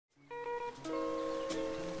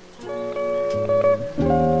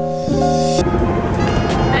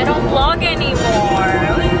anymore.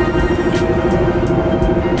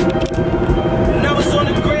 Now it's on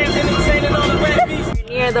the gram, entertaining all the rap beats.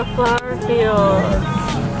 Near the flower fields.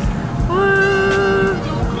 Woo!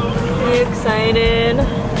 Are you excited?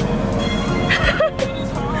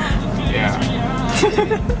 Yeah.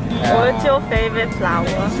 What's your favorite flower?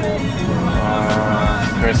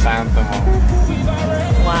 Chrysanthemum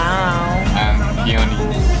Wow. and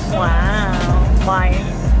peonies. Wow. Why?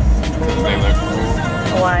 Because they look cool.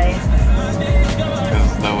 Why? Because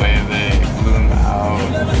the way they bloom out.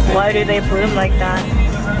 Why do they bloom like that?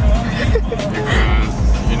 Because,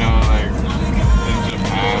 you know, like in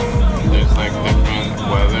Japan, there's like different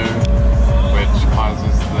weather which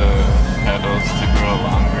causes the petals to grow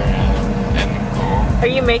longer and cool. Are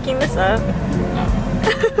you making this up? No.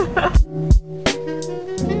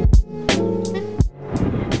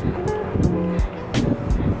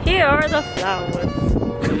 Here are the flowers.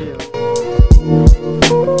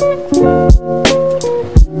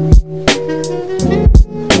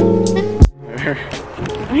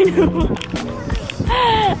 I know.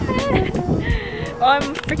 Oh,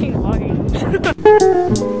 I'm freaking vlogging.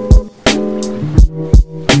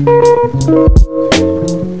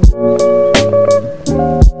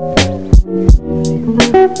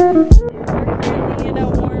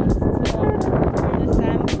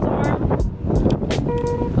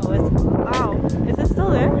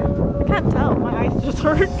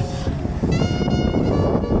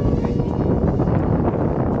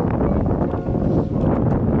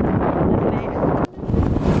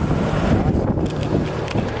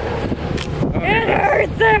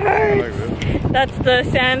 It hurts! That's the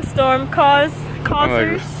sandstorm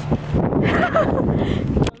causers.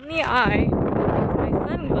 Only I my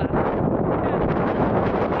sunglasses.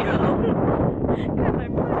 Because I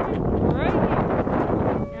put it right here.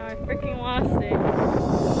 Now I freaking lost it.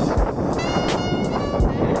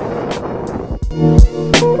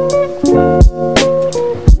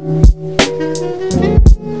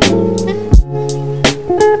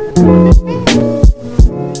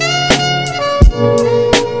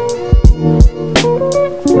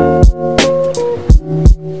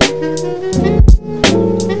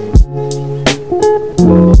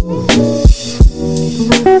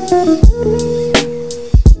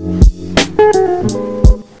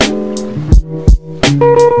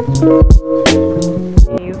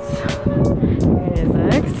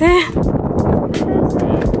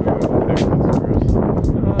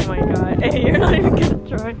 Oh my god. Hey, you're not even gonna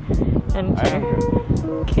try. Enter.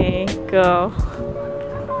 Okay, go.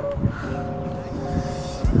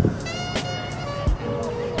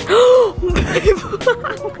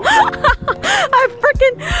 I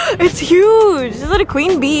freaking. It's huge! Is it a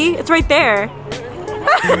queen bee? It's right there.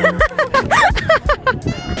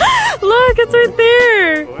 Look, it's right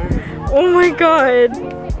there! Oh my god.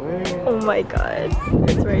 Oh my god.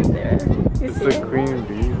 It's right there. You It's see a it? queen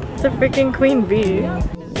bee. It's a freaking queen bee.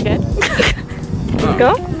 Okay. Let's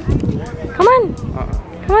go. Come on.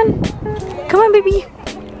 Come on. Come on, baby.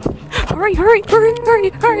 Hurry, hurry, hurry, hurry,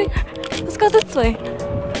 hurry. Let's go this way.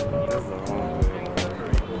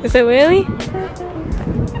 Is it really?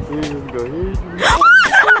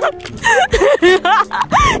 Yo!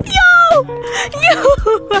 Yo!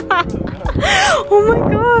 Oh my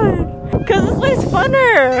god. Cause this way's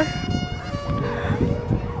funner.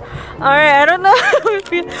 Alright, I don't know how it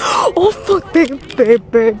feels. Oh fuck,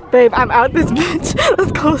 babe. I'm out this bitch.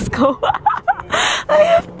 Let's go, let's go. I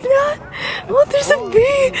have not. Oh, there's a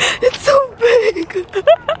bee. It's so big.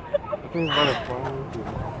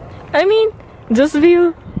 I mean, just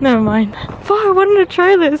view. Never mind. Fuck, I wanted to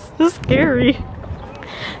try this. This is scary.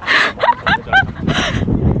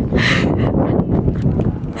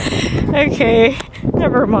 Okay,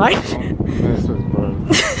 never mind.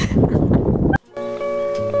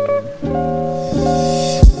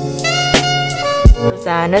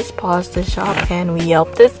 Rosanna's pasta shop and we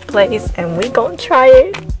helped this place and we gon' try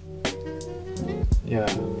it. Yeah.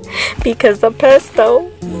 Because the pesto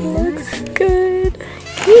looks good.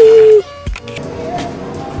 Yee.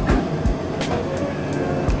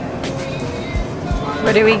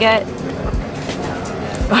 What do we get?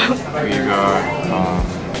 We got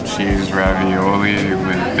cheese ravioli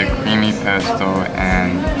with the creamy pesto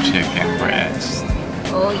and chicken breast.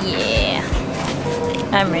 Oh yeah.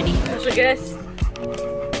 I'm ready. Special guest.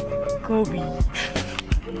 Kobe.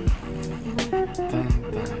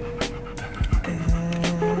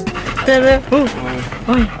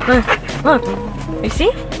 Look. You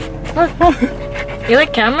see? Look. You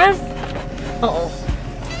like cameras? Uh-oh.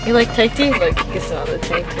 You like Thai tea? Look, you can smell the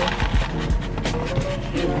Thai tea.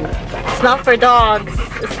 It's not for dogs.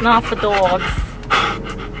 It's not for dogs.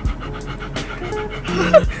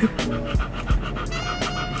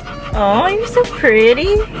 Oh, you're so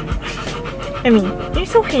pretty. I mean, you're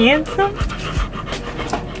so handsome.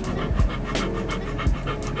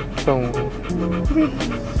 Boom.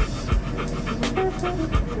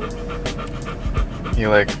 He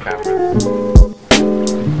likes cameras.